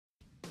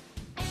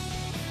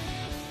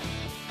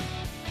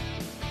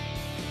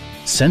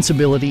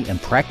Sensibility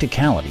and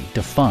practicality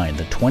define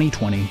the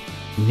 2020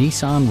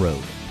 Nissan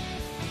Rogue.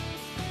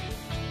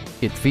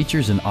 It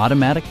features an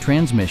automatic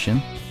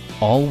transmission,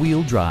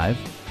 all-wheel drive,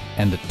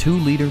 and a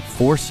 2-liter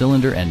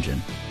 4-cylinder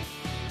engine.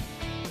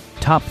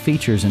 Top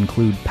features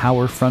include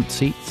power front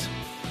seats,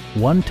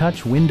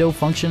 one-touch window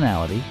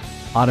functionality,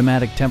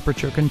 automatic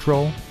temperature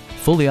control,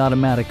 fully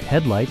automatic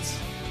headlights,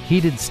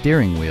 heated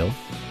steering wheel,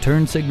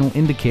 turn signal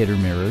indicator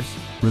mirrors,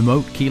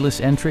 remote keyless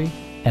entry,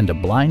 and a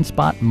blind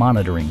spot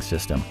monitoring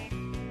system.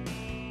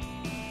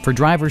 For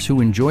drivers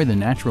who enjoy the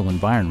natural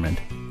environment,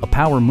 a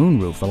power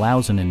moonroof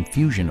allows an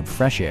infusion of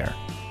fresh air.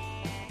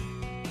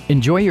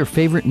 Enjoy your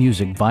favorite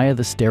music via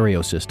the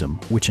stereo system,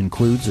 which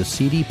includes a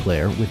CD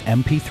player with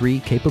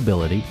MP3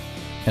 capability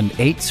and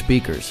 8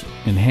 speakers,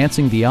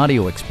 enhancing the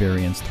audio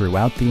experience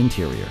throughout the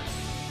interior.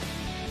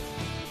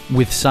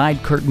 With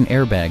side curtain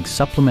airbags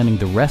supplementing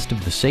the rest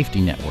of the safety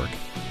network,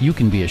 you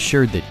can be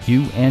assured that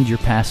you and your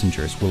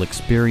passengers will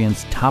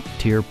experience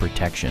top-tier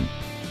protection.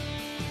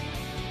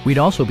 We'd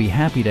also be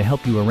happy to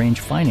help you arrange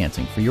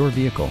financing for your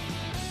vehicle.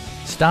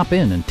 Stop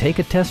in and take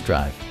a test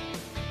drive.